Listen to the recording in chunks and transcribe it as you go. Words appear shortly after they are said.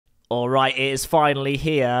All right, it is finally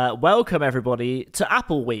here. Welcome, everybody, to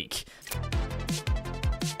Apple Week.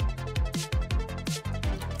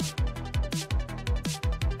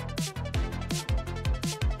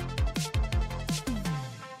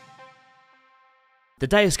 The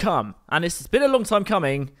day has come, and it's been a long time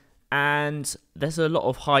coming, and there's a lot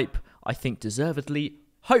of hype, I think deservedly,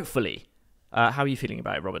 hopefully. How are you feeling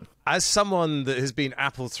about it, Robin? As someone that has been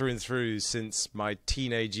Apple through and through since my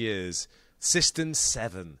teenage years, System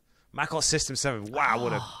 7. macOS System 7. Wow,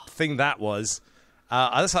 what a thing that was.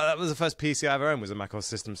 That was the first PC I ever owned, was a macOS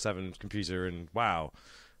System 7 computer, and wow,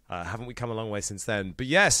 haven't we come a long way since then? But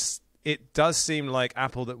yes, it does seem like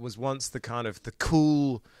Apple that was once the kind of the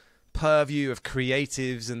cool purview of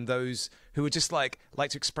creatives and those who would just like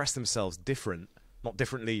to express themselves different, not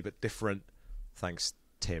differently, but different. Thanks,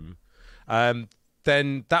 Tim.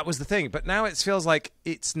 Then that was the thing. But now it feels like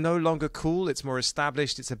it's no longer cool. It's more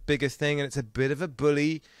established. It's a bigger thing, and it's a bit of a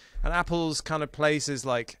bully. And Apple's kind of place is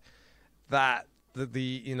like that.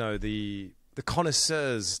 The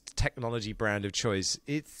connoisseur's technology brand of choice.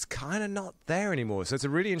 It's kind of not there anymore. So it's a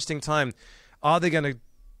really interesting time. Are they going to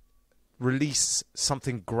release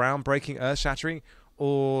something groundbreaking, earth-shattering,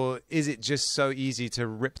 or is it just so easy to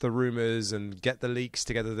rip the rumors and get the leaks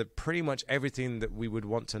together that pretty much everything that we would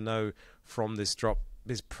want to know from this drop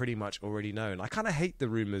is pretty much already known? I kind of hate the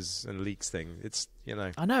rumors and leaks thing. It's,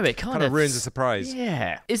 I know, it kind of ruins the surprise.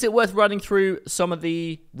 Yeah. Is it worth running through some of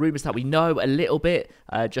the rumors that we know a little bit,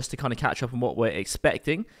 just to kind of catch up on what we're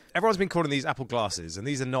expecting? Everyone's been calling these Apple glasses, and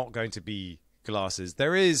these are not going to be glasses.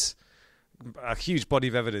 There is a huge body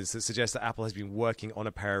of evidence that suggests that Apple has been working on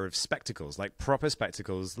a pair of spectacles, like proper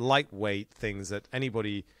spectacles, lightweight things that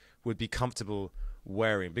anybody would be comfortable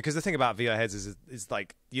wearing. Because the thing about VR heads is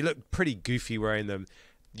like, you look pretty goofy wearing them.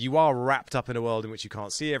 You are wrapped up in a world in which you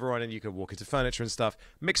can't see everyone, and you can walk into furniture and stuff.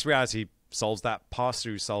 Mixed reality solves that.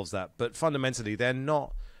 Pass-through solves that. But fundamentally, they're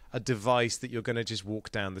not a device that you're going to just walk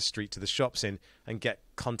down the street to the shops in and get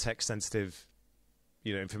context-sensitive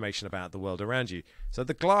information about the world around you. So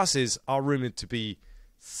the glasses are rumored to be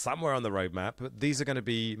somewhere on the roadmap, but these are going to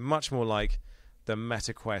be much more like the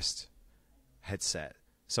MetaQuest headset.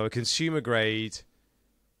 So a consumer-grade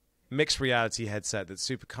mixed reality headset that's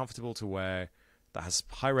super comfortable to wear, that has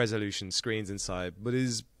high-resolution screens inside, but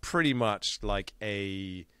is pretty much like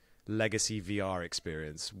a legacy VR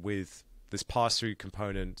experience with this pass-through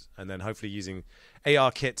component, and then hopefully using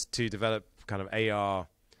ARKit to develop kind of AR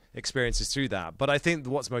experiences through that. But I think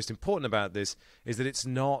what's most important about this is that it's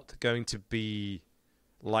not going to be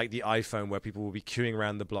like the iPhone where people will be queuing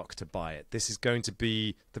around the block to buy it. This is going to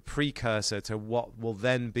be the precursor to what will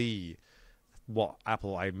then be what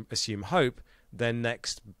Apple, I assume, hope, their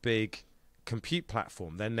next big compute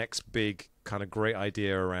platform, their next big kind of great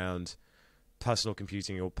idea around personal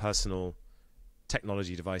computing or personal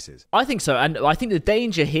technology devices. I think so, and I think the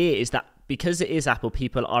danger here is that because it is Apple,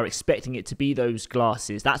 people are expecting it to be those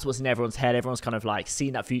glasses. That's what's in everyone's head. Everyone's kind of like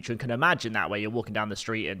seen that future and can imagine that, where you're walking down the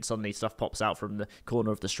street and suddenly stuff pops out from the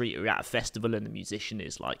corner of the street, or you're at a festival and the musician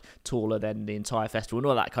is like taller than the entire festival, and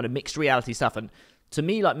all that kind of mixed reality stuff. And to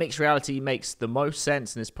me, like, mixed reality makes the most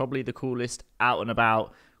sense and is probably the coolest out and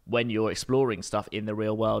about when you're exploring stuff in the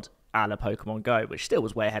real world, a la Pokemon Go, which still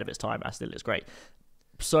was way ahead of its time. That still is great.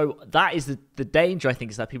 So that is the danger, I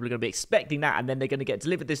think, is that people are going to be expecting that, and then they're going to get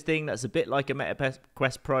delivered this thing that's a bit like a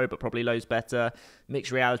MetaQuest Pro, but probably loads better.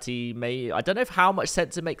 Mixed reality I don't know how much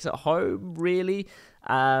sense it makes at home, really.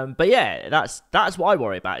 But yeah, that's what I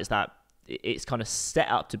worry about, is that it's kind of set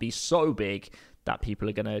up to be so big that people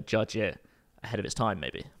are going to judge it ahead of its time,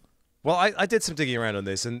 maybe. Well, I did some digging around on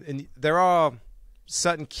this, and there are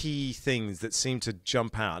certain key things that seem to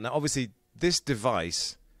jump out. Now, obviously, this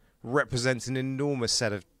device represents an enormous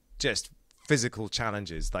set of just physical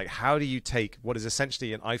challenges. Like, how do you take what is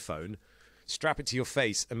essentially an iPhone, strap it to your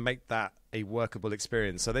face, and make that a workable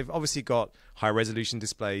experience? So they've obviously got high-resolution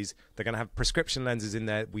displays. They're going to have prescription lenses in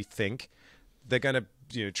there, we think. They're going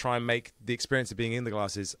to try and make the experience of being in the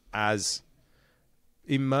glasses as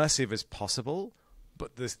immersive as possible.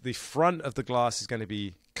 But the front of the glass is going to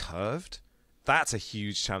be curved. That's a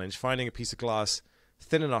huge challenge, finding a piece of glass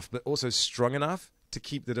thin enough but also strong enough to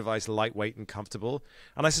keep the device lightweight and comfortable.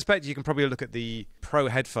 And I suspect you can probably look at the Pro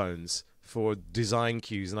headphones for design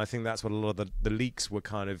cues, and I think that's what a lot of the leaks were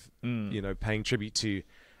kind of paying tribute to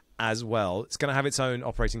as well. It's going to have its own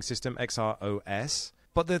operating system, XROS.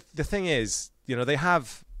 But the thing is, they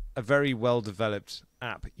have a very well-developed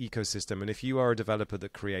app ecosystem, and if you are a developer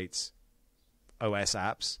that creates OS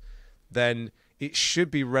apps, then it should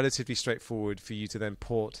be relatively straightforward for you to then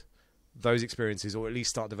port those experiences, or at least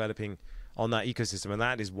start developing on that ecosystem. And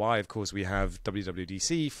that is why, of course, we have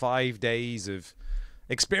WWDC, 5 days of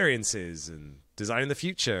experiences and designing the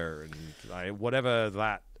future and whatever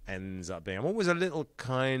that ends up being. I'm always a little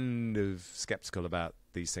kind of skeptical about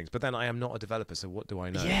these things, but then I am not a developer, so what do I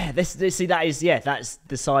know? Yeah, that's the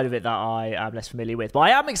side of it that I am less familiar with. But I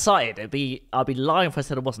am excited. I'd be lying if I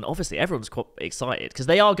said I wasn't. Obviously, everyone's quite excited because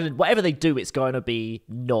they are going to, whatever they do, it's going to be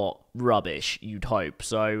not rubbish. You'd hope.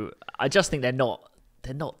 So I just think they're not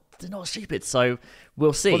stupid. So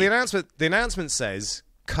we'll see. Well, the announcement says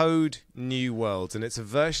Code New Worlds, and it's a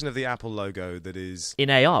version of the Apple logo that is in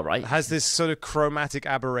AR, right? Has this sort of chromatic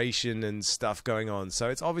aberration and stuff going on. So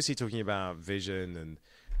it's obviously talking about vision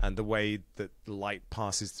and the way that light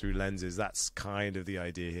passes through lenses. That's kind of the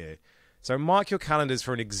idea here. So mark your calendars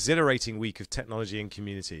for an exhilarating week of technology and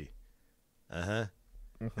community.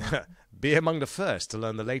 Be among the first to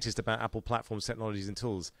learn the latest about Apple platforms, technologies, and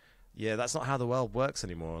tools. Yeah, that's not how the world works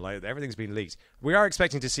anymore. Like, everything's been leaked. We are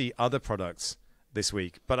expecting to see other products this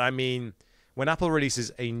week, but I mean, when Apple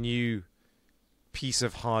releases a new piece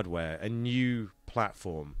of hardware, a new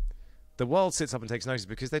platform, the world sits up and takes notice,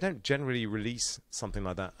 because they don't generally release something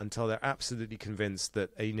like that until they're absolutely convinced that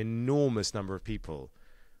an enormous number of people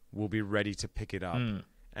will be ready to pick it up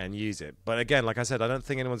and use it. But again, like I said, I don't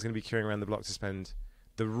think anyone's going to be queuing around the block to spend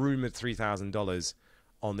the rumored $3,000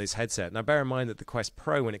 on this headset. Now, bear in mind that the Quest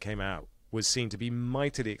Pro, when it came out, was seen to be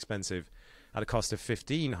mightily expensive at a cost of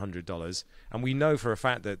 $1,500, and we know for a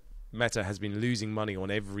fact that Meta has been losing money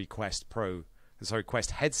on every Quest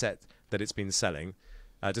headset that it's been selling,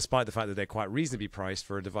 despite the fact that they're quite reasonably priced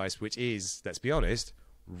for a device which is, let's be honest,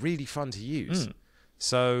 really fun to use.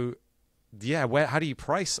 So, yeah, how do you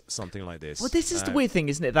price something like this? Well, this is the weird thing,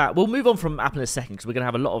 isn't it? That we'll move on from Apple in a second, because we're going to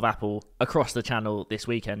have a lot of Apple across the channel this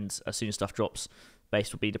weekend. As soon as stuff drops,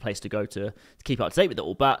 Base will be the place to go to keep up to date with it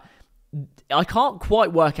all. But I can't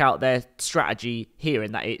quite work out their strategy here,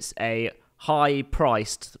 in that it's a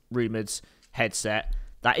high-priced rumoured headset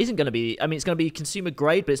that isn't going to be, I mean, it's going to be consumer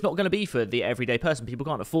grade, but it's not going to be for the everyday person. People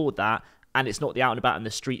can't afford that, and it's not the out and about and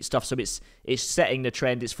the street stuff. So it's setting the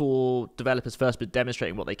trend. It's for developers first, but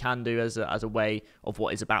demonstrating what they can do as a way of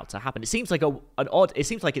what is about to happen. It seems like it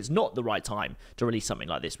seems like it's not the right time to release something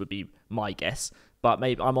like this, would be my guess. But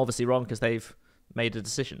maybe I'm obviously wrong, because they've made a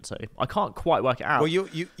decision, so I can't quite work it out. Well,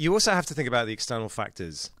 you also have to think about the external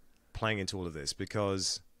factors playing into all of this,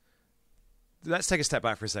 because let's take a step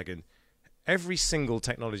back for a second. Every single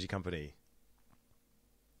technology company,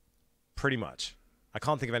 pretty much, I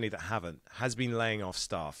can't think of any that haven't, has been laying off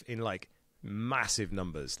staff in like massive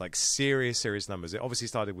numbers, like serious numbers. It obviously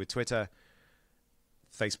started with Twitter,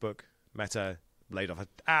 Facebook, Meta laid off an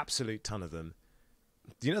absolute ton of them.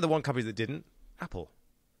 Do you know the one company that didn't? Apple.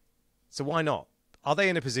 So why not? Are they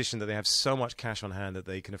in a position that they have so much cash on hand that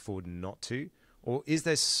they can afford not to? Or is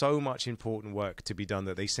there so much important work to be done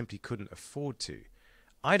that they simply couldn't afford to?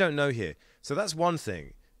 I don't know here. So that's one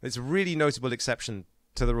thing. It's a really notable exception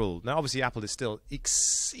to the rule. Now, obviously, Apple is still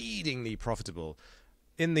exceedingly profitable.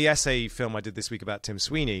 In the essay film I did this week about Tim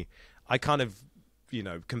Sweeney, I kind of,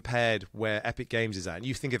 compared where Epic Games is at. And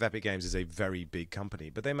you think of Epic Games as a very big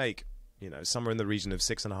company, but they make, somewhere in the region of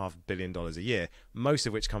 $6.5 billion a year, most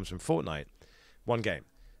of which comes from Fortnite. One game,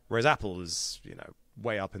 whereas Apple is,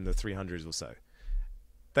 way up in the 300s or so.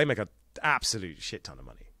 They make an absolute shit ton of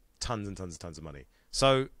money, tons and tons and tons of money.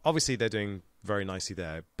 So obviously they're doing very nicely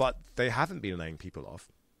there, but they haven't been laying people off.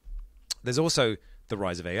 There's also the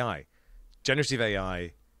rise of AI. Generative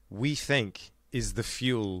AI, we think, is the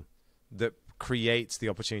fuel that creates the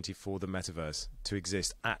opportunity for the metaverse to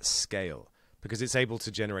exist at scale, because it's able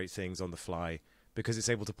to generate things on the fly, because it's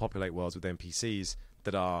able to populate worlds with NPCs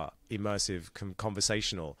that are immersive,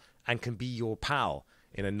 conversational, and can be your pal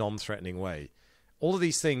in a non-threatening way. All of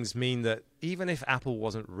these things mean that even if Apple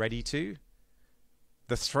wasn't ready to,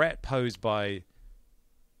 the threat posed by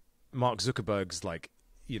Mark Zuckerberg's,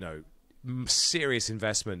 serious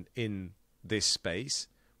investment in this space,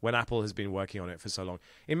 when Apple has been working on it for so long,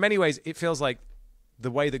 in many ways, it feels like the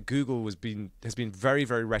way that Google has been very,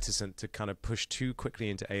 very reticent to kind of push too quickly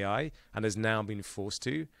into AI and has now been forced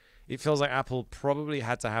to. It feels like Apple probably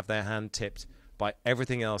had to have their hand tipped by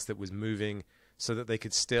everything else that was moving, so that they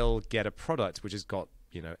could still get a product which has got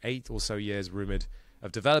 8 or so years rumored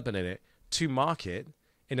of development in it to market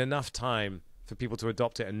in enough time for people to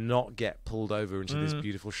adopt it and not get pulled over into this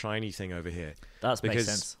beautiful shiny thing over here. That makes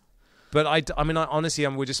sense. But I mean, honestly,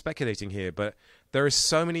 we're just speculating here, but there are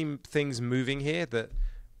so many things moving here that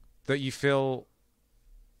you feel,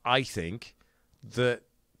 I think, that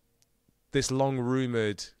this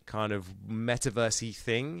long-rumored kind of metaverse-y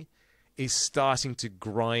thing is starting to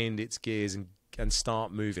grind its gears and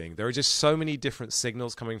start moving. There are just so many different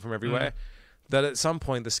signals coming from everywhere that at some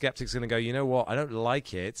point the skeptic's going to go, you know what, I don't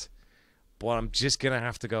like it, but I'm just gonna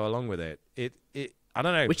have to go along with it. I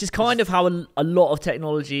don't know. Which is kind of how a lot of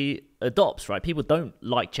technology adopts, right? People don't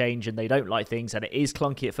like change and they don't like things, and it is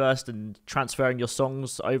clunky at first, and transferring your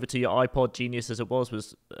songs over to your iPod, genius as it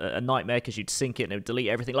was a nightmare because you'd sync it and it would delete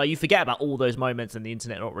everything. Like, you forget about all those moments and the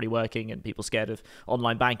internet not really working and people scared of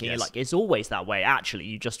online banking. Yes. And like, it's always that way. Actually,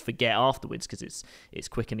 you just forget afterwards because it's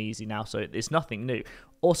quick and easy now, so it's nothing new.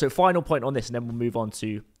 Also, final point on this, and then we'll move on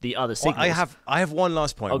to the other signals. Well, I have one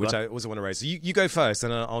last point, which I also want to raise. So you go first,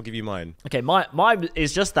 and I'll give you mine. Okay, mine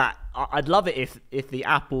is just that I'd love it if the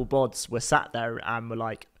Apple bods were sat there and were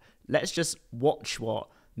like, let's just watch what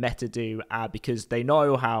Meta do, because they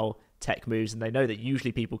know how tech moves, and they know that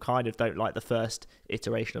usually people kind of don't like the first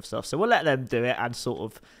iteration of stuff. So we'll let them do it and sort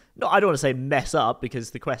of, no, I don't want to say mess up,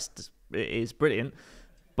 because the Quest is brilliant,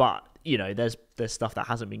 but you know, there's stuff that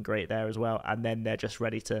hasn't been great there as well, and then they're just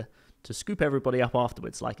ready to scoop everybody up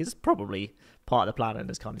afterwards. Like, it's probably part of the plan, and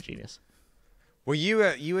it's kind of genius. Well, you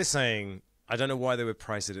were saying, I don't know why they would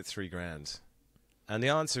price it at $3,000, and the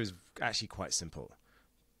answer is actually quite simple.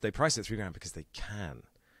 They price it at $3,000 because they can.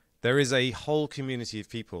 There is a whole community of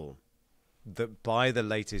people that buy the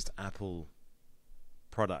latest Apple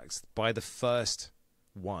products, buy the first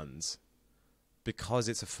ones, because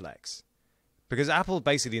it's a flex. Because Apple,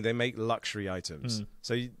 basically, they make luxury items.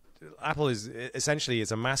 So Apple is essentially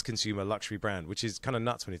a mass consumer luxury brand, which is kind of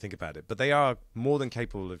nuts when you think about it. But they are more than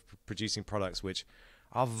capable of producing products which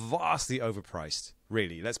are vastly overpriced,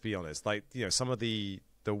 really. Let's be honest. Like, you know, some of the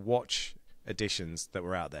watch editions that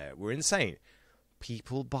were out there were insane.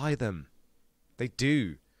 People buy them. They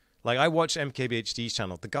do. Like, I watch MKBHD's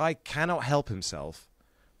channel. The guy cannot help himself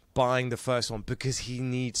buying the first one because he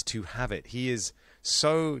needs to have it. He is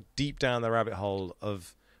so deep down the rabbit hole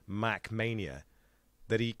of Mac mania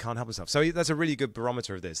that he can't help himself. So that's a really good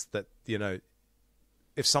barometer of this, that, you know,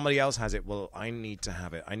 if somebody else has it, well, I need to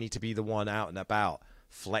have it. I need to be the one out and about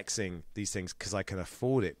flexing these things because I can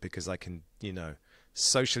afford it, because I can, you know,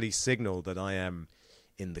 socially signal that I am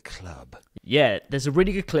in the club. Yeah, there's a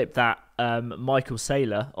really good clip that Michael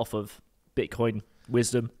Saylor off of Bitcoin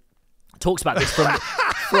Wisdom talks about this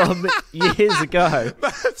from years ago.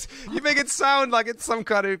 But you make it sound like it's some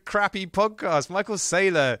kind of crappy podcast. Michael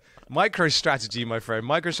Saylor, MicroStrategy, my friend,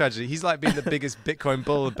 MicroStrategy. He's like being the biggest Bitcoin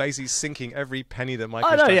bull, basically sinking every penny that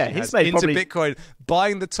MicroStrategy has into Bitcoin,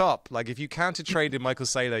 buying the top. Like, if you counter traded Michael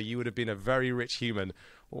Saylor, you would have been a very rich human.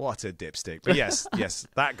 What a dipstick. But yes,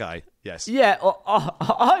 that guy, yes. Yeah,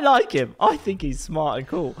 I like him. I think he's smart and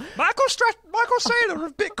cool. Michael Saylor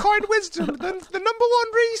of Bitcoin Wisdom, the number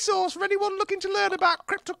one resource for anyone looking to learn about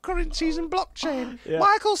cryptocurrencies and blockchain. Yeah.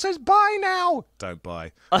 Michael says, buy now. Don't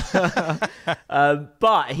buy.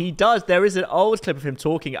 But he does. There is an old clip of him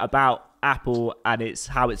talking about Apple and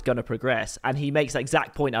how it's going to progress. And he makes that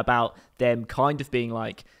exact point about them kind of being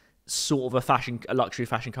like, sort of a luxury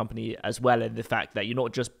fashion company as well, in the fact that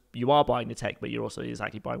you are buying the tech, but you're also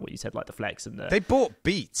exactly buying what you said, like the Flex and they bought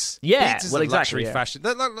Beats. Yeah, Beats is exactly, luxury fashion.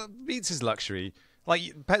 Beats is luxury.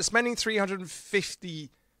 Like, spending $350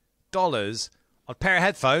 on a pair of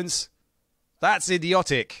headphones, that's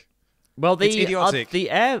idiotic. Well, the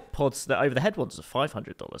AirPods, the over-the-head ones, are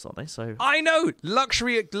 $500, aren't they? So I know,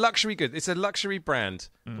 luxury good. It's a luxury brand.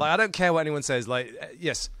 Like, I don't care what anyone says. Like,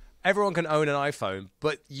 yes. Everyone can own an iPhone,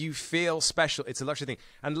 but you feel special. It's a luxury thing.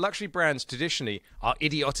 And luxury brands traditionally are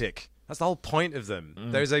idiotic. That's the whole point of them.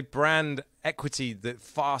 There's a brand equity that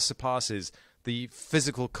far surpasses the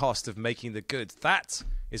physical cost of making the goods. That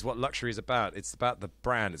is what luxury is about. It's about the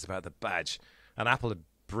brand. It's about the badge. And Apple are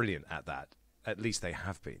brilliant at that. At least they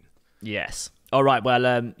have been. Yes. All right.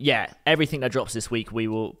 Well, everything that drops this week, we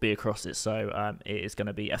will be across it. So it is going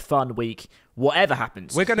to be a fun week, whatever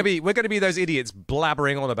happens. We're going to be those idiots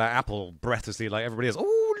blabbering on about Apple breathlessly, like everybody else.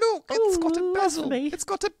 Oh, look, it's got a bezel. It's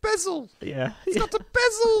got a bezel. Yeah, it's got a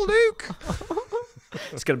bezel, Luke.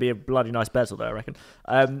 It's going to be a bloody nice bezel, though, I reckon.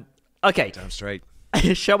 Okay. Damn straight.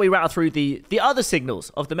 Shall we rattle through the other signals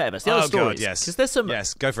of the metaverse, the other stories? God, yes. Because there's some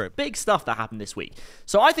go for it. Big stuff that happened this week.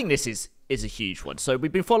 So I think this is a huge one. So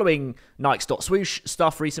we've been following Nike's Dotswoosh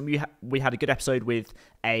stuff recently. We had a good episode with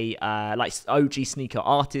a OG sneaker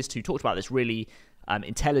artist who talked about this really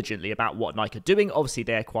intelligently about what Nike are doing. Obviously,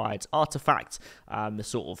 they acquired Artifact, the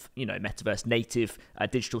sort of metaverse native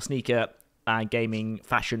digital sneaker and gaming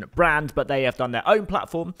fashion brand, but they have done their own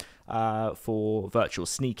platform for virtual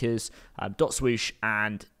sneakers, Dotswoosh,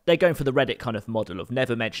 and they're going for the Reddit kind of model of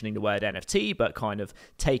never mentioning the word NFT, but kind of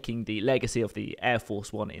taking the legacy of the Air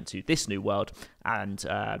Force One into this new world and,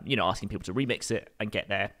 asking people to remix it and get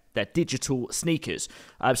their digital sneakers.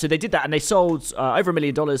 So they did that, and they sold over $1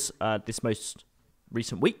 million this most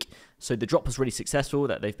recent week. So the drop was really successful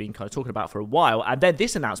that they've been kind of talking about for a while. And then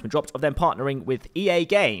this announcement dropped of them partnering with EA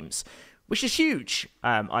Games, which is huge,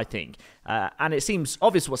 I think. And it seems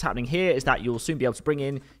obvious what's happening here is that you'll soon be able to bring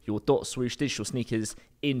in your Dotswoosh digital sneakers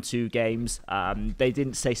into games. They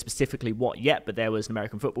didn't say specifically what yet, but there was an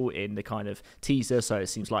American football in the kind of teaser, so it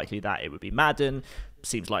seems likely that it would be Madden.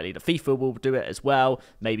 Seems likely that FIFA will do it as well,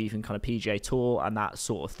 maybe even kind of PGA Tour and that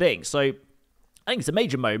sort of thing. So I think it's a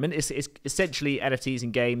major moment. It's essentially NFTs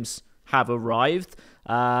in games have arrived.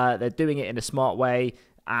 They're doing it in a smart way,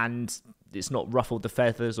 and it's not ruffled the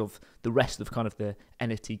feathers of the rest of kind of the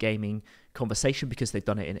NFT gaming conversation because they've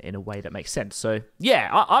done it in a way that makes sense. So, yeah,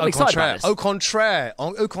 I'm excited about this. Au contraire,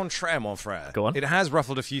 mon frère. Go on. It has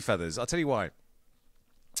ruffled a few feathers. I'll tell you why.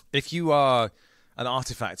 If you are an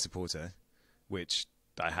Artifact supporter, which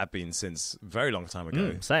I have been since a very long time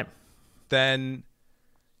ago, same, then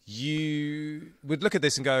you would look at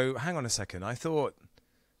this and go, hang on a second, I thought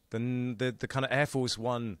the kind of Air Force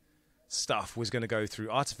One stuff was going to go through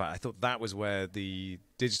Artifact. I thought that was where the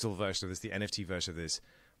digital version of this, the NFT version of this.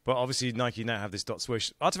 But obviously Nike now have this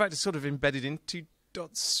Dotswoosh. Artifact is sort of embedded into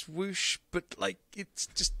Dotswoosh, but like it's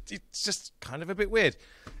just kind of a bit weird.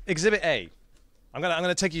 Exhibit A. I'm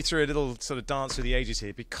gonna take you through a little sort of dance through the ages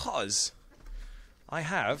here because I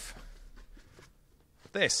have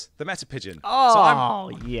this, the Meta Pigeon.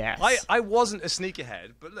 Oh, yes. I wasn't a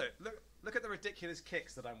sneakerhead, but look at the ridiculous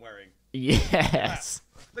kicks that I'm wearing. Yes.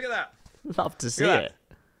 Look at that. Love to see it.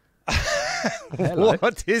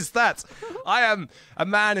 What is that? I am a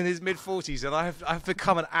man in his mid-40s, and I've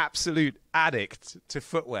become an absolute addict to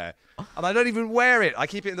footwear. And I don't even wear it. I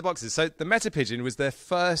keep it in the boxes. So the Meta Pigeon was their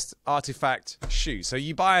first Artifact shoe. So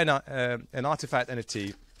you buy an Artifact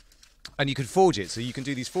NFT, and you can forge it. So you can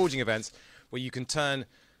do these forging events where you can turn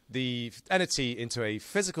the NFT into a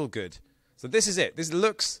physical good. So this is it. This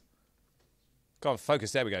looks... Go on,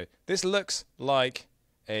 focus. There we go. This looks like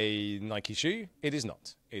a Nike shoe. It is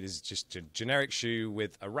not. It is just a generic shoe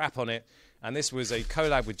with a wrap on it. And this was a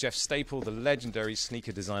collab with Jeff Staple, the legendary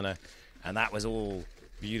sneaker designer. And that was all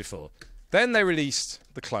beautiful. Then they released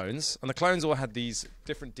the clones. And the clones all had these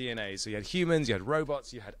different DNAs. So you had humans, you had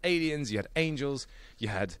robots, you had aliens, you had angels, you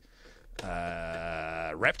had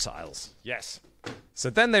reptiles. Yes. So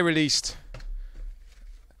then they released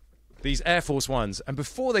these Air Force Ones. And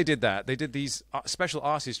before they did that, they did these special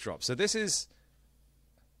artist drops. So this is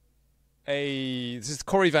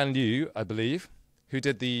Corey Van Lieu, I believe, who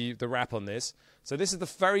did the wrap on this. So this is the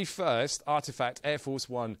very first Artifact Air Force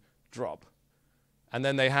One drop. And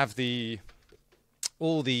then they have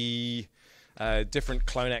all the different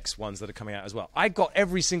Clone X ones that are coming out as well. I got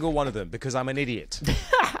every single one of them because I'm an idiot.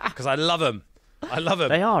 Because I love them. I love them.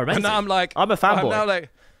 They are amazing. And now I'm like... I'm a fanboy. I'm now like...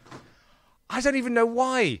 I don't even know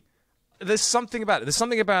why. There's something about it. There's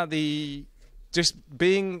something about the... Just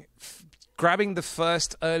being... Grabbing the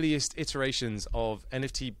first earliest iterations of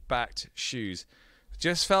NFT-backed shoes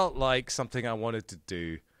just felt like something I wanted to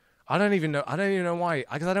do. I don't even know why.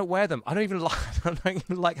 Because I don't wear them. I don't even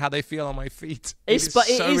like how they feel on my feet. It is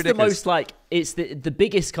the most like it's the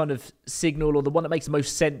biggest kind of signal, or the one that makes the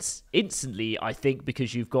most sense instantly, I think,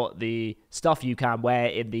 because you've got the stuff you can wear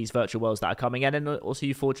in these virtual worlds that are coming in, and also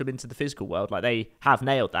you forge them into the physical world. Like they have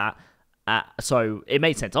nailed that. So it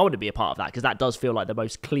made sense. I want to be a part of that because that does feel like the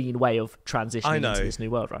most clean way of transitioning into this new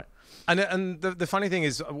world, right? And the funny thing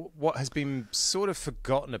is, what has been sort of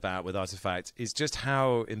forgotten about with Artifact is just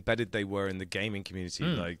how embedded they were in the gaming community.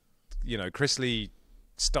 Like, you know, Chris Lee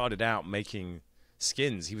started out making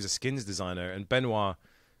skins. He was a skins designer, and Benoit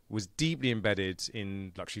was deeply embedded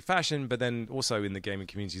in luxury fashion, but then also in the gaming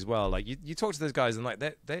community as well. Like you talk to those guys, and like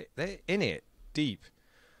they're in it deep.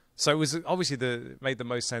 So it was obviously made the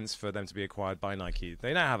most sense for them to be acquired by Nike.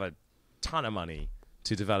 They now have a ton of money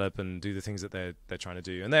to develop and do the things that they're trying to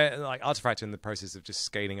do, and they're like Artifact in the process of just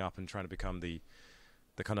scaling up and trying to become the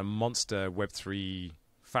kind of monster Web3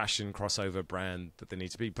 fashion crossover brand that they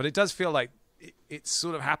need to be. But it does feel like it's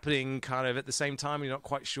sort of happening kind of at the same time. You're not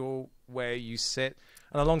quite sure where you sit.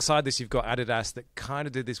 And alongside this, you've got Adidas that kind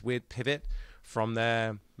of did this weird pivot from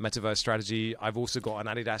their metaverse strategy. I've also got an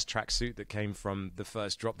Adidas tracksuit that came from the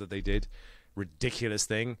first drop that they did. Ridiculous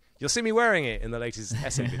thing. You'll see me wearing it in the latest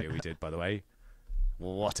essay video we did, by the way.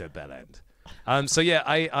 What a bell end. So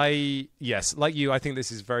yeah, yes, like you, I think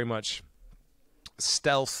this is very much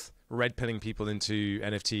stealth red pilling people into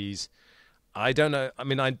NFTs. I don't know. I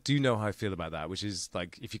mean, I do know how I feel about that, which is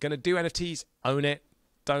like, if you're going to do NFTs, own it.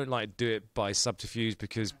 Don't like do it by subterfuge,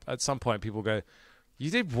 because at some point people go,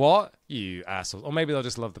 you did what? You assholes. Or maybe they'll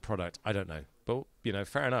just love the product. I don't know. But, you know,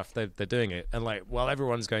 fair enough. They're doing it. And like, while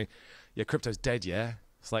everyone's going, yeah, crypto's dead, yeah?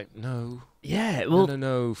 It's like, no. Yeah, well,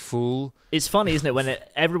 No, fool. It's funny, isn't it, when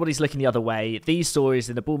everybody's looking the other way. These stories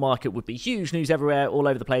in the bull market would be huge news everywhere, all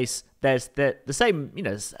over the place. There's the same,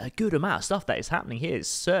 there's a good amount of stuff that is happening here. It's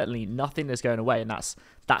certainly nothing that's going away, and that's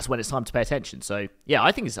when it's time to pay attention. So yeah,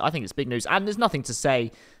 I think it's big news, and there's nothing to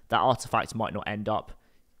say that artifacts might not end up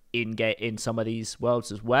in some of these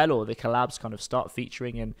worlds as well, or the collabs kind of start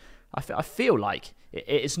featuring. And I feel like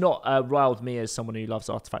it's not riled me as someone who loves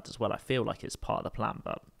artifact as well. I feel like it's part of the plan,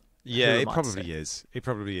 but yeah, it probably is. It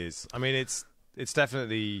probably is. I mean, it's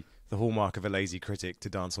definitely the hallmark of a lazy critic to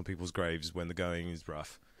dance on people's graves when the going is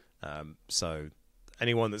rough. So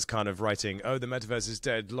anyone that's kind of writing, "Oh, the metaverse is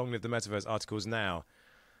dead. Long live the metaverse," articles now.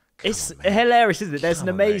 It's hilarious, isn't it? There's an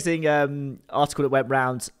amazing article that went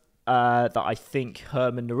round that I think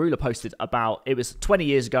Herman Narula posted about. It was 20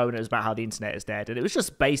 years ago, and it was about how the internet is dead, and it was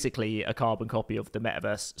just basically a carbon copy of the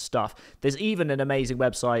metaverse stuff. There's even an amazing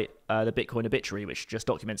website, the Bitcoin Obituary, which just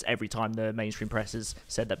documents every time the mainstream press has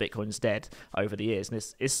said that Bitcoin's dead over the years, and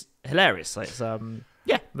it's hilarious. It's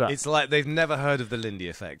it's like they've never heard of the Lindy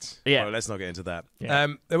effect. Yeah, well, let's not get into that. Yeah.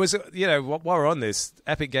 There was, while we're on this,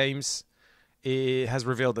 Epic Games, it has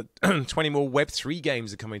revealed that 20 more Web3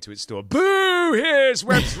 games are coming to its store. Boo! Here's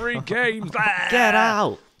Web3 games. Get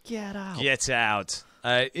out! Get out!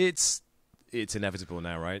 It's inevitable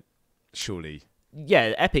now, right? Surely.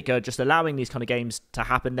 Yeah, Epic are just allowing these kind of games to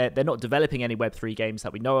happen. They're not developing any Web3 games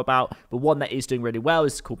that we know about, but one that is doing really well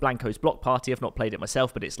is called Blanco's Block Party. I've not played it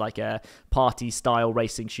myself, but it's like a party-style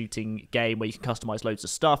racing shooting game where you can customize loads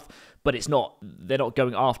of stuff, but they're not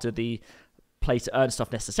going after the play to earn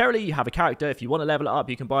stuff necessarily. You have a character. If you want to level it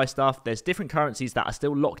up, you can buy stuff. There's different currencies that are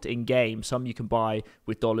still locked in game. Some you can buy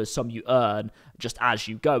with dollars, some you earn just as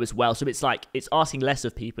you go as well. So it's like it's asking less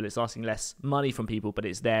of people, it's asking less money from people, but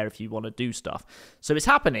it's there if you want to do stuff. So it's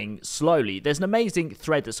happening slowly. There's an amazing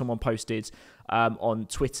thread that someone posted on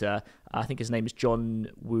Twitter. I think his name is John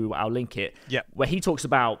Woo. I'll link it. Yeah. Where he talks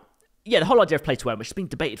about the whole idea of play to earn, which has been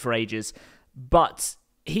debated for ages, but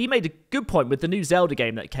he made a good point with the new Zelda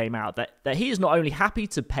game that came out that he is not only happy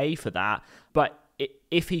to pay for that, but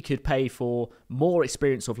if he could pay for more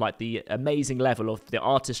experience of like the amazing level of the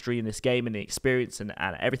artistry in this game and the experience and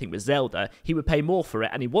everything with Zelda, he would pay more for it.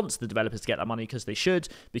 And he wants the developers to get that money because they should,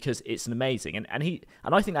 because it's an amazing. And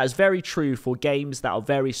I think that is very true for games that are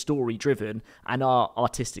very story driven and are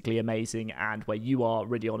artistically amazing, and where you are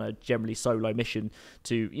really on a generally solo mission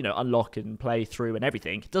to unlock and play through and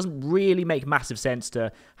everything. It doesn't really make massive sense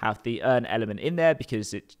to have the earn element in there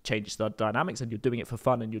because it changes the dynamics and you're doing it for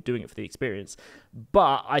fun and you're doing it for the experience.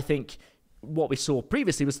 But I think what we saw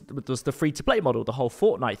previously was the free-to-play model, the whole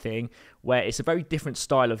Fortnite thing, where it's a very different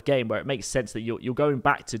style of game, where it makes sense that you're going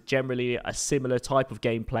back to generally a similar type of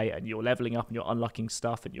gameplay, and you're leveling up and you're unlocking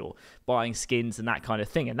stuff and you're buying skins and that kind of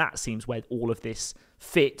thing. And that seems where all of this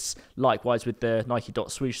fits. Likewise with the Nike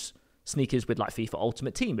Dotswoosh sneakers with like FIFA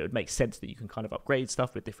Ultimate Team, it would make sense that you can kind of upgrade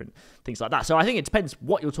stuff with different things like that. So I think it depends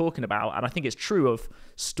what you're talking about, and I think it's true of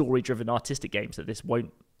story-driven artistic games that this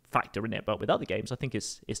won't factor in it, but with other games I think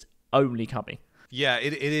it's only coming. Yeah,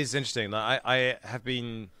 it is interesting. I have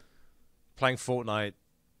been playing Fortnite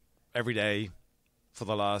every day for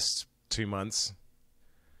the last 2 months,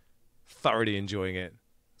 thoroughly enjoying it,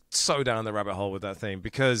 so down the rabbit hole with that thing,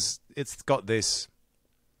 because it's got this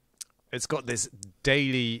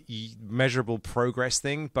daily measurable progress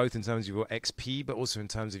thing, both in terms of your XP but also in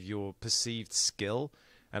terms of your perceived skill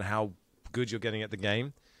and how good you're getting at the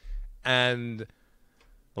game. And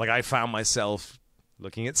like, I found myself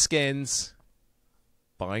looking at skins,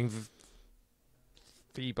 buying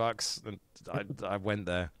V-Bucks, and I went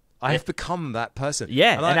there. I have become that person.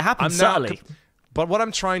 Yeah, and it happens subtly. But what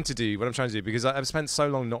I'm trying to do, because I've spent so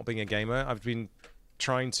long not being a gamer, I've been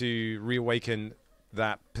trying to reawaken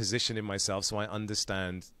that position in myself so I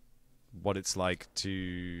understand what it's like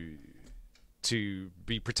to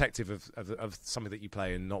be protective of something that you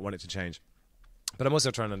play and not want it to change. But I'm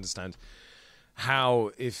also trying to understand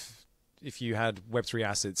how, if you had Web3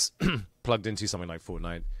 assets plugged into something like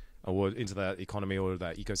Fortnite or into that economy or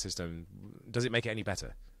that ecosystem, does it make it any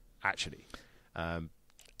better, actually?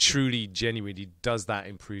 Truly, genuinely, does that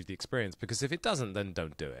improve the experience? Because if it doesn't, then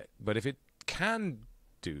don't do it. But if it can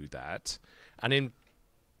do that, and in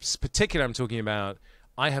particular, I'm talking about,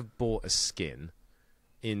 I have bought a skin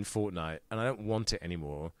in Fortnite and I don't want it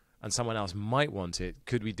anymore, and someone else might want it,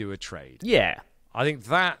 could we do a trade? Yeah. I think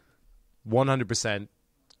that 100%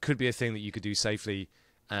 could be a thing that you could do safely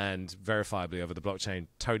and verifiably over the blockchain.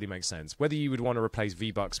 Totally makes sense. Whether you would want to replace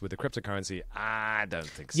V-Bucks with a cryptocurrency, I don't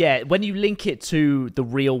think so. Yeah, when you link it to the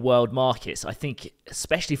real world markets, I think,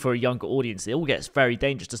 especially for a younger audience, it all gets very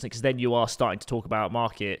dangerous, doesn't it? Because then you are starting to talk about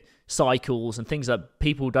market cycles and things that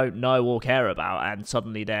people don't know or care about, and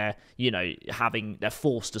suddenly they're, they're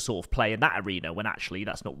forced to sort of play in that arena when actually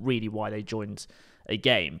that's not really why they joined a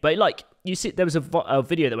game. But like you see, there was a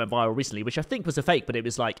video that went viral recently, which I think was a fake, but it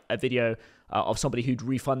was like a video of somebody who'd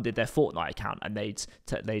refunded their Fortnite account, and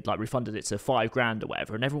they'd like refunded it to $5,000 or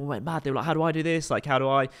whatever, and everyone went mad. They were like, how do I do this? Like, how do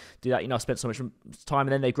I do that? I spent so much time,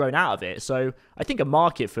 and then they've grown out of it. So I think a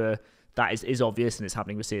market for that is obvious, and it's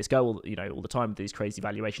happening with CSGO all the time with these crazy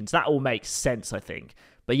valuations. That all makes sense, I think.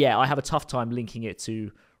 But yeah, I have a tough time linking it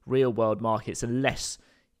to real world markets unless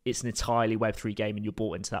it's an entirely Web3 game and you're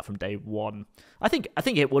bought into that from day one. I think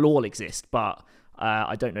it will all exist, but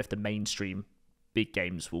I don't know if the mainstream big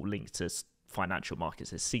games will link to financial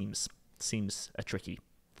markets. It seems a tricky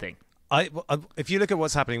thing. If you look at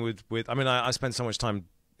what's happening with I spend so much time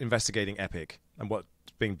investigating Epic and what's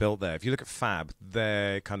being built there. If you look at Fab,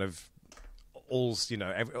 they're kind of all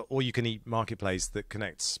you can eat marketplace that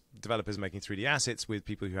connects developers making 3D assets with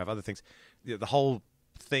people who have other things. The whole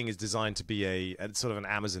thing is designed to be a sort of an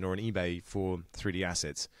Amazon or an eBay for 3D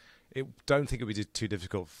assets. I don't think it would be too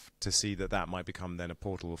difficult to see that might become then a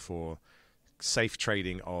portal for safe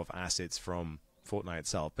trading of assets from Fortnite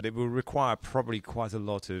itself. But it will require probably quite a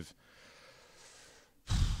lot of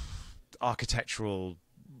architectural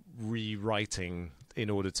rewriting in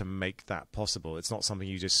order to make that possible. It's not something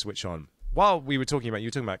you just switch on. While you were talking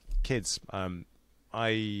about kids,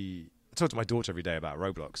 I talk to my daughter every day about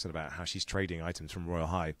Roblox and about how she's trading items from Royal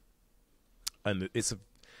High, and there's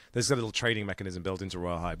a little trading mechanism built into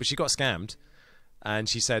Royal High. But she got scammed, and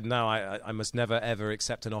she said, "No, I must never ever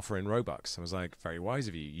accept an offer in Robux." I was like, "Very wise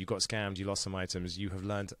of you. You got scammed. You lost some items. You have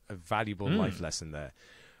learned a valuable life lesson there."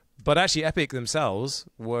 But actually, Epic themselves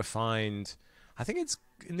were fined. I think it's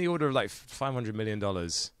in the order of like $500 million.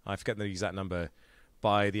 I forget the exact number,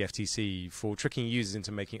 by the FTC for tricking users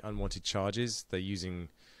into making unwanted charges. They're using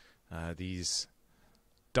these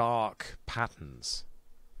dark patterns,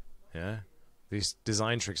 these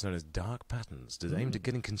design tricks known as dark patterns, aimed at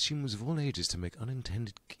getting consumers of all ages to make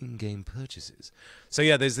unintended in-game purchases. So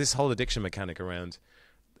yeah, there's this whole addiction mechanic around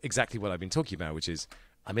exactly what I've been talking about, which is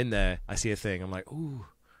I'm in there, I see a thing, I'm like, ooh,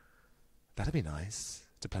 that'd be nice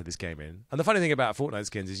to play this game in. And the funny thing about Fortnite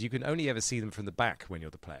skins is you can only ever see them from the back when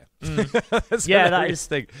you're the player. Yeah, that is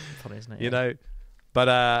thing. Funny, isn't it? Yeah. But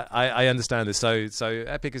I understand this. So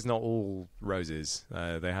Epic is not all roses.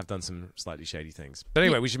 They have done some slightly shady things. But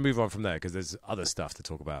anyway, we should move on from there because there's other stuff to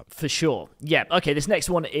talk about. For sure. Yeah. Okay, this next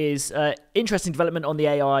one is interesting development on the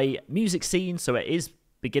AI music scene. So it is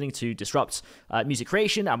beginning to disrupt music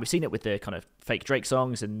creation, and we've seen it with the kind of fake Drake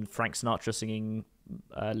songs and Frank Sinatra singing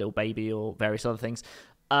Little Baby or various other things,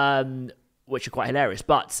 which are quite hilarious.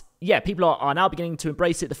 But yeah, people are now beginning to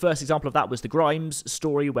embrace it. The first example of that was the Grimes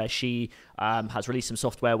story, where she has released some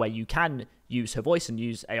software where you can use her voice and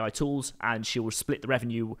use AI tools, and she will split the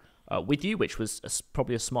revenue with you, which was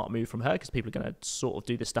probably a smart move from her because people are going to sort of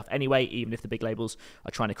do this stuff anyway, even if the big labels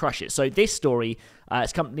are trying to crush it. So this story,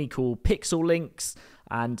 it's a company called Pixel Links,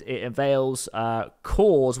 and it unveils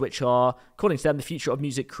cores which are, according to them, the future of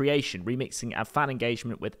music creation, remixing and fan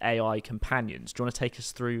engagement with AI companions. Do you want to take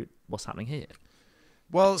us through what's happening here?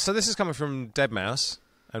 Well, so this is coming from Deadmau5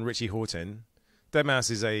 and Richie Hawtin.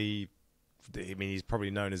 Deadmau5 is he's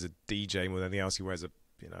probably known as a DJ more than anything else. He wears a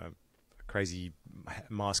crazy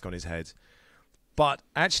mask on his head. But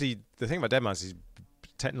actually, the thing about Deadmau5 is he's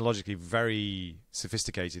technologically very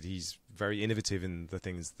sophisticated. He's very innovative in the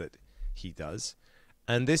things that he does.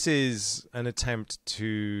 And this is an attempt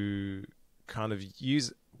to kind of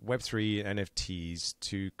use Web3 NFTs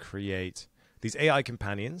to create these AI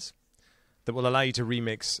companions that will allow you to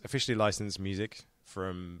remix officially licensed music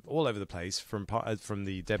from all over the place, from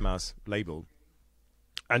the Deadmau5 label,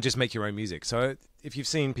 and just make your own music. So if you've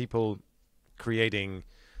seen people creating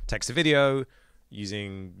text to video,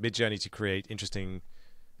 using Midjourney to create interesting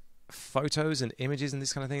photos and images and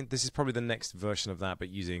this kind of thing, this is probably the next version of that, but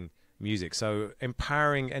using music. So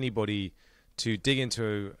empowering anybody to dig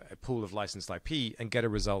into a pool of licensed IP and get a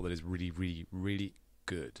result that is really, really, really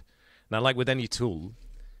good. Now, like with any tool,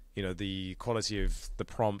 the quality of the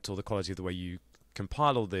prompt or the quality of the way you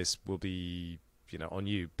compile all this will be, on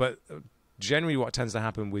you. But generally what tends to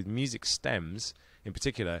happen with music stems in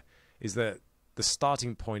particular is that the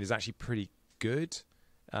starting point is actually pretty good.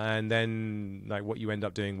 And then like what you end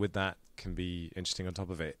up doing with that can be interesting on top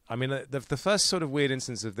of it. I mean, the first sort of weird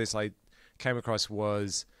instance of this I came across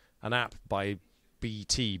was an app by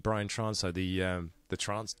BT, Brian Transo, the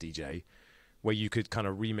trance DJ, where you could kind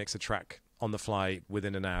of remix a track on the fly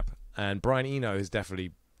within an app And Brian Eno has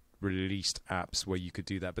definitely released apps where you could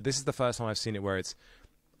do that. But this is the first time I've seen it where it's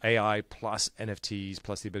AI plus NFTs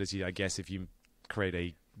plus the ability, I guess, if you create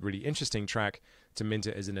a really interesting track, to mint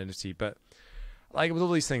it as an NFT. But like with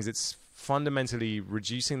all these things, it's fundamentally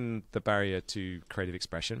reducing the barrier to creative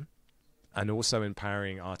expression and also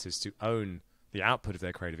empowering artists to own the output of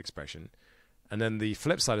their creative expression. And then the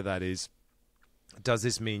flip side of that is, does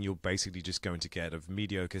this mean you're basically just going to get a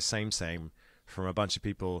mediocre same from a bunch of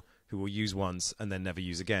people who will use once and then never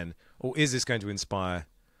use again? Or is this going to inspire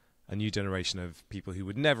a new generation of people who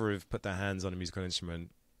would never have put their hands on a musical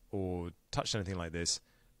instrument or touched anything like this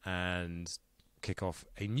and kick off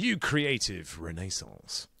a new creative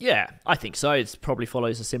renaissance? Yeah, I think so. It probably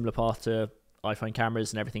follows a similar path to iPhone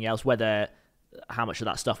cameras and everything else. Whether how much of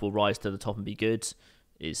that stuff will rise to the top and be good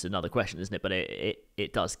is another question, isn't it? But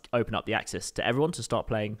it does open up the access to everyone to start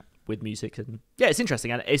playing with music. And yeah, it's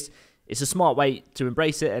interesting. And it's a smart way to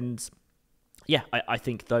embrace it. And yeah, I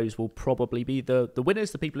think those will probably be the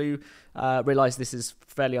winners, the people who realize this is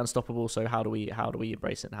fairly unstoppable. So how do we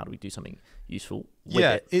embrace it, and how do we do something useful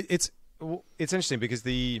with it? It's interesting because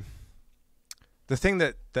the thing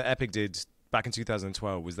that Epic did back in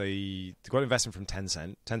 2012 was they got investment from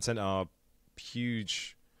Tencent. Tencent are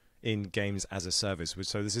huge in games as a service.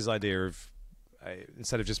 So this is the idea of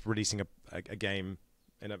instead of just releasing a game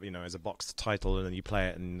in as a boxed title and then you play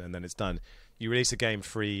it and then it's done, you release a game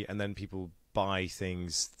free and then people buy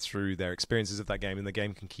things through their experiences of that game, and the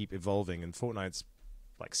game can keep evolving. And Fortnite's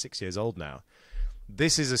like 6 years old now.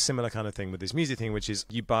 This is a similar kind of thing with this music thing, which is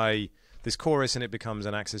you buy this chorus and it becomes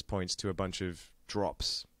an access point to a bunch of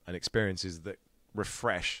drops and experiences that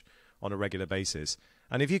refresh on a regular basis.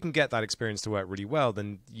 And if you can get that experience to work really well,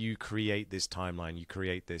 then you create this timeline, you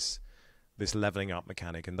create this leveling up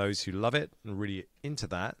mechanic. And those who love it and really into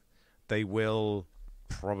that, they will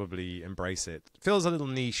probably embrace it. It feels a little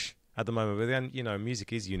niche at the moment, but then,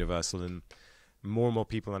 music is universal, and more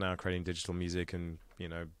people are now creating digital music and,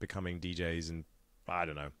 becoming DJs. And I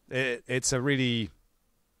don't know. It's a really...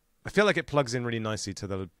 I feel like it plugs in really nicely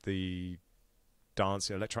to the dance,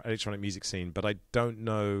 electronic music scene, but I don't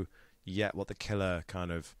know yet what the killer kind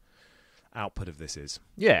of output of this is.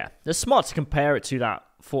 Yeah, it's smart to compare it to that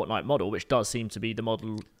Fortnite model, which does seem to be the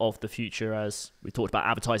model of the future, as we talked about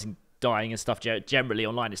advertising dying and stuff generally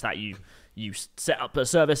online. It's that you set up a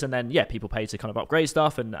service and then people pay to kind of upgrade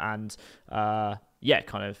stuff and kind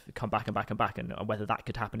of come back and whether that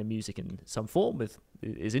could happen in music in some form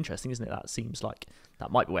is interesting, isn't it? That seems like that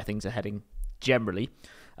might be where things are heading generally.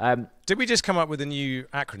 Did we just come up with a new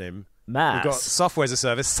acronym? MAS. We've got software as a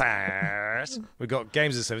service, SaaS. We've got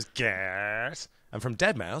games as a service, GAS. And from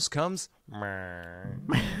Deadmau5 comes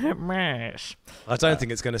MAS. I don't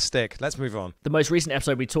think it's going to stick. Let's move on. The most recent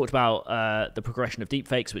episode, we talked about the progression of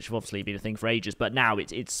deepfakes, which have obviously been a thing for ages, but now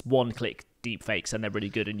it's one-click deepfakes, and they're really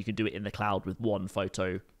good, and you can do it in the cloud with one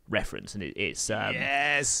photo reference, and it's...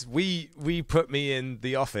 yes, we put me in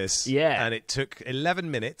the office, and it took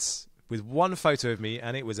 11 minutes with one photo of me,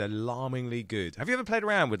 and it was alarmingly good. Have you ever played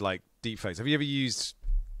around with like deepfakes? Have you ever used...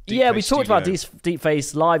 Yeah, we talked about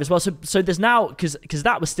Deepface Live as well. So there's now, because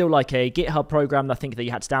that was still like a GitHub program, I think, that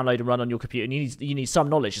you had to download and run on your computer. And you need some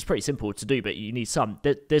knowledge. It's pretty simple to do, but you need some.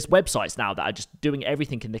 There's websites now that are just doing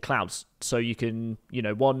everything in the clouds. So you can,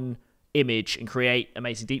 one image and create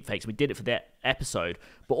amazing deepfakes. We did it for the episode.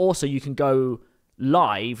 But also you can go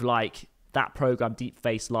live, like that program,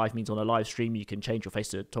 Deepface Live, means on a live stream. You can change your face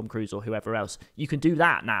to Tom Cruise or whoever else. You can do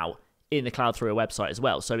that now in the cloud through a website as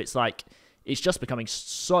well. So it's like... It's just becoming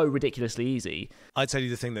so ridiculously easy. I tell you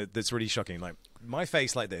the thing that's really shocking. Like my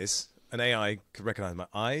face like this, an AI could recognize my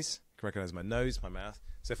eyes, could recognize my nose, my mouth.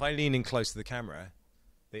 So if I lean in close to the camera,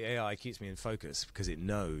 the AI keeps me in focus because it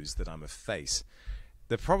knows that I'm a face.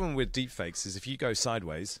 The problem with deepfakes is if you go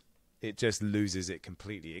sideways, it just loses it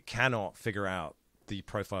completely. It cannot figure out the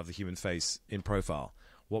profile of the human face in profile.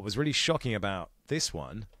 What was really shocking about this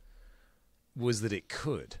one was that it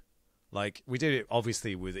could. Like, we did it,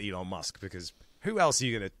 obviously, with Elon Musk, because who else are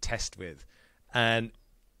you going to test with? And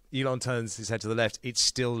Elon turns his head to the left. It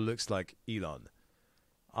still looks like Elon.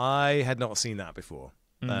 I had not seen that before,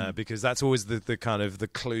 because that's always the kind of the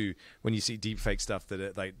clue when you see deepfake stuff,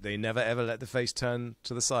 that they never, ever let the face turn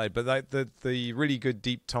to the side. But like the really good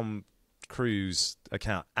deep Tom Cruise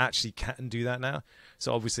account actually can do that now.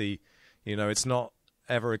 So obviously, it's not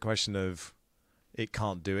ever a question of it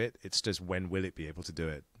can't do it. It's just when will it be able to do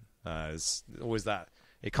it? It's always that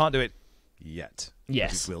it can't do it yet.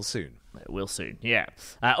 Yes, it will soon. It will soon. Yeah.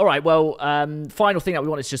 All right. Well, final thing that we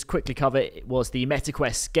wanted to just quickly cover was the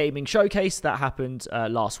MetaQuest gaming showcase that happened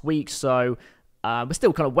last week. So We're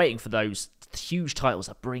still kind of waiting for those huge titles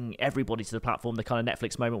that bring everybody to the platform, the kind of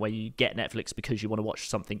Netflix moment where you get Netflix because you want to watch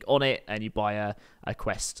something on it and you buy a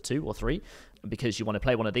Quest 2 or 3 because you want to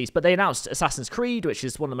play one of these. But they announced Assassin's Creed, which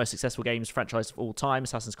is one of the most successful games franchise of all time.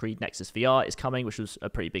 Assassin's Creed Nexus VR is coming, which was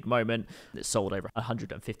a pretty big moment. It sold over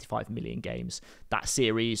 155 million games, that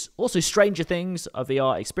series. Also, Stranger Things, a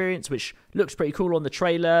VR experience, which looks pretty cool on the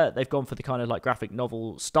trailer. They've gone for the kind of like graphic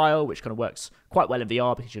novel style, which kind of works quite well in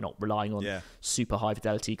VR because you're not relying on super high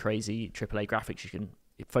fidelity, crazy AAA graphics. You can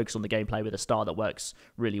focus on the gameplay with a style that works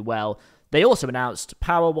really well. They also announced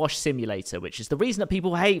Power Wash Simulator, which is the reason that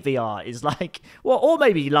people hate VR. Is like, well, or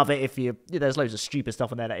maybe you love it if there's loads of stupid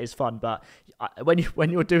stuff on there that is fun. But when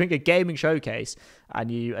you're doing a gaming showcase and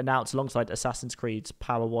you announce alongside Assassin's Creed's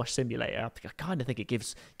Power Wash Simulator, I kind of think it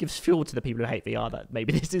gives fuel to the people who hate VR that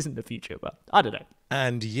maybe this isn't the future. But I don't know.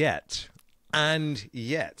 And yet,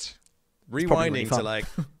 rewinding really to like.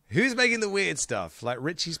 Who's making the weird stuff? Like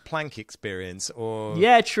Richie's Plank experience or...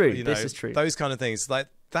 Yeah, true. This is true. Those kind of things. Like,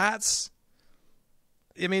 that's...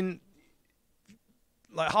 I mean,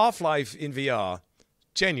 like Half-Life in VR,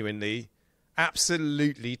 genuinely,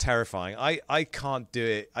 absolutely terrifying. I can't do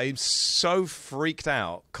it. I'm so freaked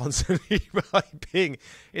out constantly by being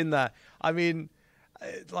in that. I mean,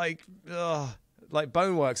 like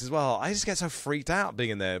Boneworks as well. I just get so freaked out being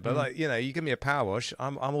in there. But, like, you give me a power wash,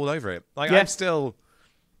 I'm all over it. Like, I'm still...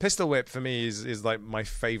 Pistol Whip for me is like my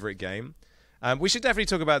favorite game. We should definitely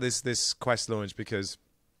talk about this Quest launch because,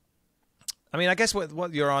 I mean, I guess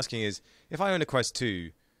what you're asking is, if I own a Quest 2,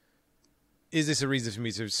 is this a reason for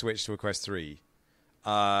me to switch to a Quest 3?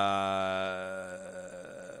 Yeah,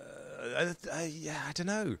 I don't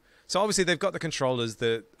know. So obviously they've got the controllers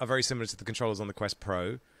that are very similar to the controllers on the Quest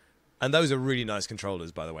Pro, and those are really nice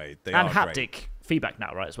controllers, by the way. They are haptic great. Feedback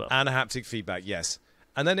now, right, as well. And a haptic feedback, yes.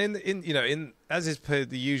 And then in as is per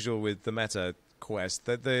the usual with the Meta Quest,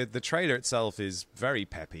 the trailer itself is very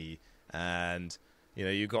peppy, and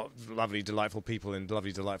you've got lovely, delightful people in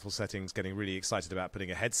lovely, delightful settings getting really excited about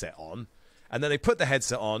putting a headset on, and then they put the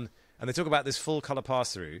headset on and they talk about this full color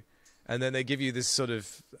pass through, and then they give you this sort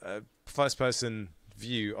of first person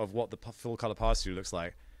view of what the full color pass through looks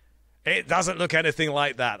like. It doesn't look anything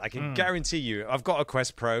like that. I can guarantee you. I've got a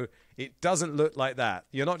Quest Pro. It doesn't look like that.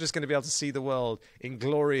 You're not just going to be able to see the world in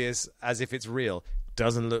glorious as if it's real.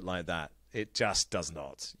 Doesn't look like that. It just does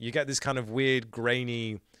not. You get this kind of weird,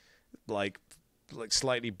 grainy, like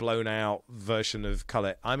slightly blown out version of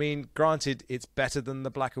color. I mean, granted, it's better than the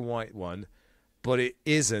black and white one, but it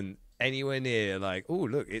isn't anywhere near like, oh,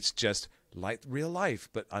 look, it's just like real life,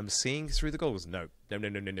 but I'm seeing through the goggles. No.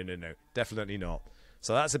 Definitely not.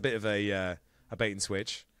 So that's a bit of a bait and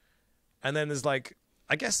switch. And then there's like,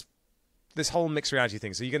 I guess, this whole mixed reality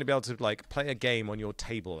thing. So you're going to be able to like play a game on your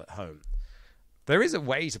table at home. There is a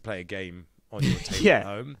way to play a game on your table at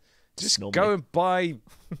home. Just go and buy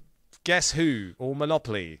Guess Who or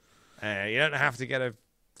Monopoly. You don't have to get a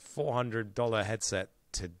 $400 headset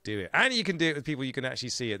to do it. And you can do it with people you can actually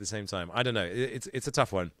see at the same time. I don't know. It's a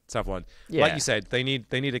tough one. Yeah. Like you said, they need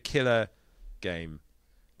a killer game.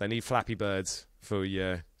 They need Flappy Birds for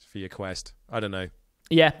your Quest. I don't know.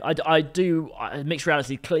 Yeah, I do. Mixed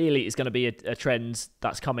reality clearly is going to be a trend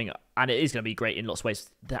that's coming, and it is going to be great in lots of ways.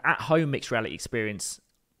 The at-home mixed reality experience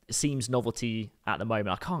seems novelty at the moment.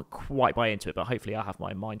 I can't quite buy into it, but hopefully I'll have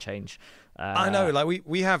my mind change. I know, like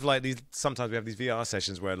we have like these. Sometimes we have these VR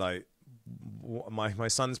sessions where like my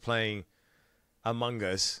son's playing Among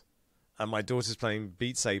Us, and my daughter's playing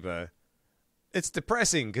Beat Saber. It's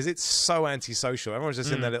depressing because it's so antisocial. Everyone's just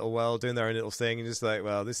in their little world, doing their own little thing, and just like,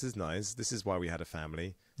 well, this is nice. This is why we had a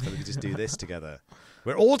family, so we could just do this together.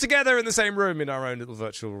 We're all together in the same room in our own little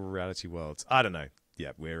virtual reality worlds. I don't know.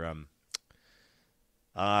 Yeah, we're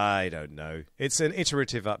I don't know. It's an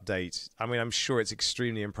iterative update. I mean, I'm sure it's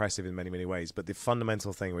extremely impressive in many, many ways, but the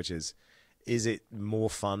fundamental thing, which is it more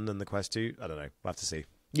fun than the Quest 2? I don't know. We'll have to see.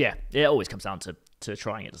 Yeah, it always comes down to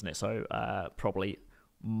trying it, doesn't it? So probably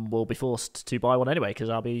will be forced to buy one anyway because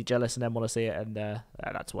I'll be jealous and then want to see it, and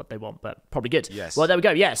that's what they want, but probably good. Yes. Well, there we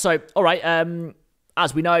go. Yeah, so, all right.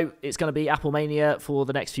 As we know, it's going to be Apple Mania for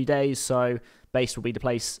the next few days, so Base will be the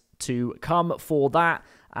place to come for that,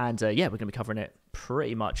 and yeah, we're going to be covering it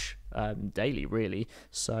pretty much daily, really.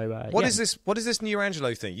 So What is this new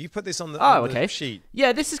Angelo thing? You put this on the sheet.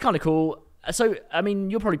 Yeah, this is kind of cool. So, I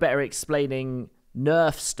mean, you're probably better explaining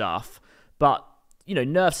NeRF stuff, but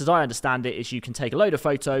NeRFs, as I understand it, is you can take a load of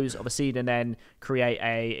photos of a scene and then create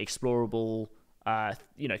a explorable, kind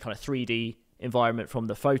of 3D environment from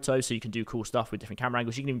the photo, so you can do cool stuff with different camera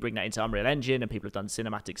angles. You can even bring that into Unreal Engine, and people have done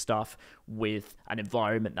cinematic stuff with an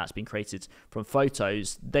environment that's been created from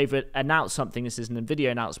photos. They've announced something, this is an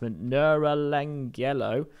video announcement,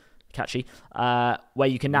 Neuralangelo, catchy, where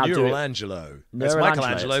you can now do it. Neuralangelo. It's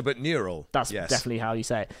Michelangelo, but neural. That's definitely how you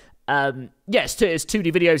say it. It's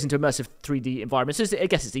 2D videos into immersive 3D environments. So I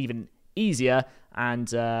guess it's even easier,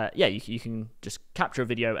 and you can just capture a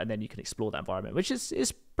video and then you can explore that environment, which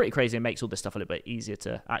is pretty crazy and makes all this stuff a little bit easier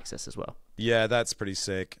to access as well. Yeah, that's pretty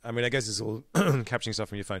sick. I mean, I guess it's all capturing stuff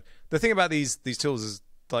from your phone. The thing about these tools is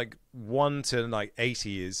like 1 to like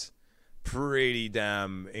 80 is pretty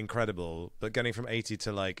damn incredible, but getting from 80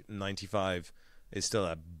 to like 95 is still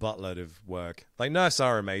a buttload of work. Like NeRFs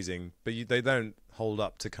are amazing, but they don't hold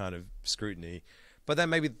up to kind of scrutiny. But then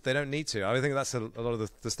maybe they don't need to. I think that's a lot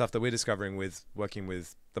of the stuff that we're discovering with working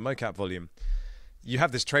with the mocap volume. You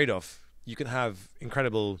have this trade-off. You can have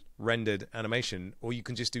incredible rendered animation, or you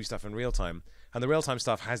can just do stuff in real time. And the real-time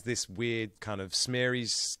stuff has this weird kind of smeary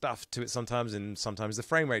stuff to it sometimes, and sometimes the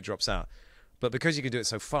frame rate drops out. But because you can do it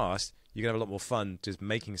so fast, you can have a lot more fun just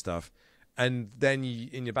making stuff. And then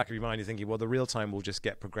in your back of your mind, you're thinking, well, the real time will just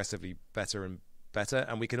get progressively better and better,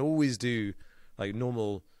 and we can always do like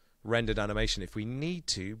normal rendered animation if we need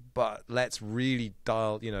to, but let's really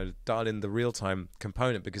dial in the real time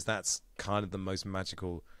component, because that's kind of the most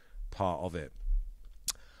magical part of it.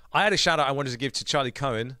 I had a shout out I wanted to give to Charli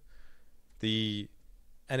Cohen, the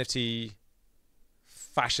NFT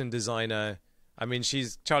fashion designer. I mean,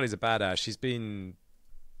 Charli's a badass. She's been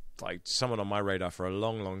like someone on my radar for a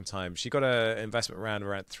long time. She got an investment round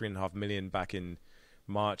around $3.5 million back in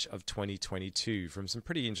March of 2022 from some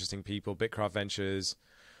pretty interesting people: Bitcraft Ventures,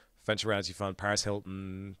 Venture Reality Fund, Paris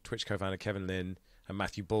Hilton, Twitch co-founder Kevin Lin, and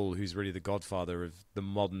Matthew Bull, who's really the godfather of the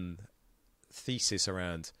modern thesis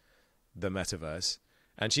around the metaverse.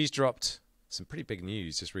 And she's dropped some pretty big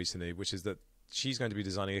news just recently, which is that she's going to be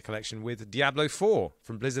designing a collection with Diablo 4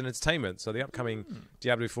 from Blizzard Entertainment, so the upcoming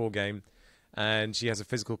Diablo 4 game. And she has a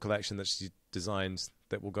physical collection that she designed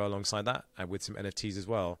that will go alongside that, and with some NFTs as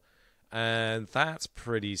well. And that's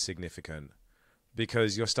pretty significant,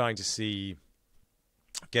 because you're starting to see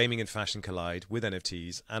gaming and fashion collide with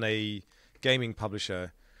NFTs, and a gaming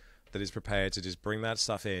publisher that is prepared to just bring that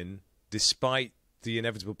stuff in despite the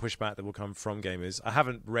inevitable pushback that will come from gamers. I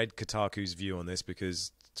haven't read Kotaku's view on this,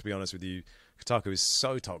 because to be honest with you, Kotaku is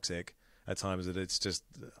so toxic at times that it's just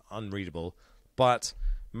unreadable. But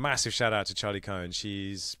massive shout out to Charli Cohen.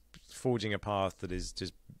 She's forging a path that is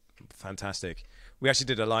just fantastic. We actually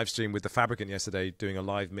did a live stream with The Fabricant yesterday, doing a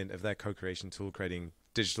live mint of their co-creation tool, creating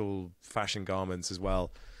digital fashion garments as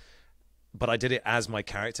well. But I did it as my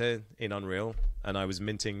character in Unreal, and I was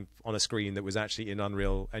minting on a screen that was actually in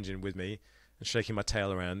Unreal Engine with me and shaking my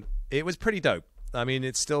tail around. It was pretty dope. I mean,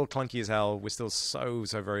 it's still clunky as hell. We're still so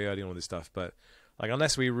very early on all this stuff, but like,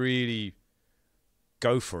 unless we really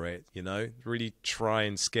go for it, really try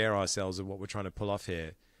and scare ourselves of what we're trying to pull off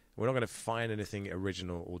here, we're not going to find anything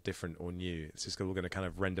original or different or new. It's just we're going to kind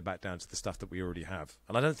of render back down to the stuff that we already have.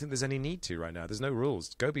 And I don't think there's any need to right now. There's no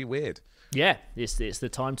rules. Go be weird. Yeah, it's the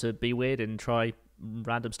time to be weird and try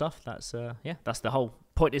random stuff. That's that's the whole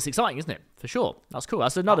point. It's exciting, isn't it? For sure. That's cool.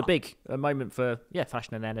 That's another big moment for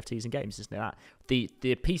fashion and NFTs and games, isn't it? That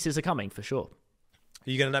the pieces are coming for sure. Are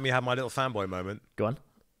you going to let me have my little fanboy moment? Go on.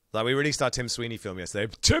 Like, we released our Tim Sweeney film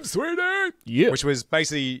yesterday. Tim Sweeney! Yeah. Which was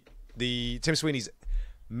basically the Tim Sweeney's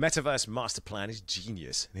Metaverse Masterplan is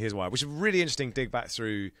genius. And here's why. Which is a really interesting dig back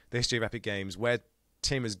through the history of Epic Games, where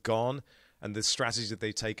Tim has gone and the strategies that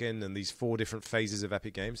they've taken and these 4 different phases of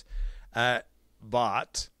Epic Games.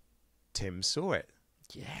 But Tim saw it.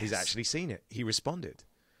 Yes. He's actually seen it. He responded.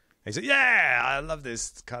 He said, yeah, I love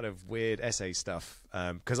this kind of weird essay stuff.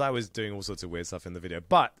 Because I was doing all sorts of weird stuff in the video.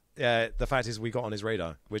 But the fact is, we got on his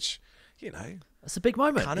radar, which, that's a big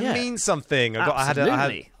moment. Kind of means something.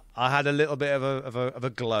 I had a little bit of a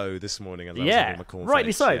glow this morning. And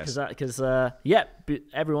rightly so, because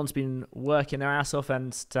everyone's been working their ass off,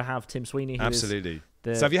 and to have Tim Sweeney, who absolutely.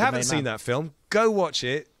 So if you haven't seen that film, go watch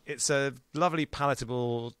it. It's a lovely,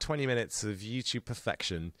 palatable 20 minutes of YouTube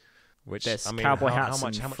perfection. Which, there's cowboy hats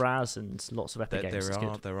and fraz and lots of Epic Games.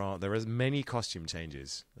 There are many costume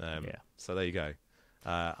changes. So there you go.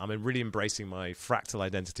 I'm really embracing my fractal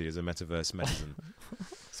identity as a metaverse netizen.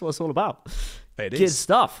 That's what it's all about. It is. Good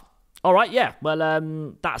stuff. All right, yeah.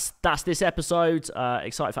 Well, that's this episode.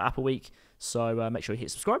 Excited for Apple Week. So make sure you hit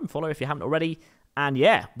subscribe and follow if you haven't already. And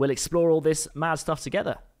yeah, we'll explore all this mad stuff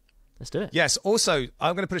together. Let's do it. Yes. Also,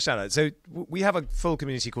 I'm going to put a shout out. So we have a full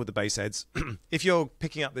community called the BasedHeads. If you're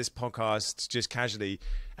picking up this podcast just casually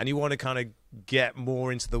and you want to kind of get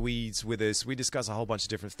more into the weeds with us, we discuss a whole bunch of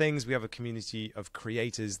different things. We have a community of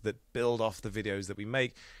creators that build off the videos that we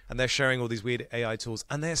make, and they're sharing all these weird AI tools,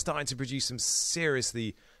 and they're starting to produce some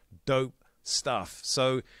seriously dope stuff.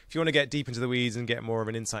 So if you want to get deep into the weeds and get more of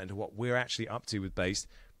an insight into what we're actually up to with Based,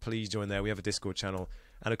 please join there. We have a Discord channel,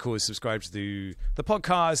 and of course subscribe to the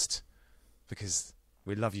podcast, because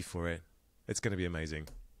we love you for it. It's going to be amazing.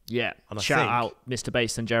 Yeah. Shout out Mr.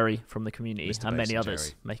 Based and Jerry from the community, Mr. and Based many and others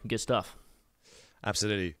Jerry. making good stuff.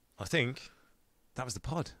 Absolutely. I think that was the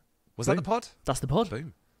pod. Was that the pod? That's the pod.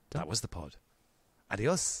 Boom. That was the pod.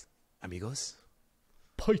 Adios, amigos.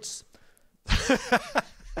 Peace.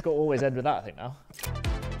 Got to always end with that, I think, now.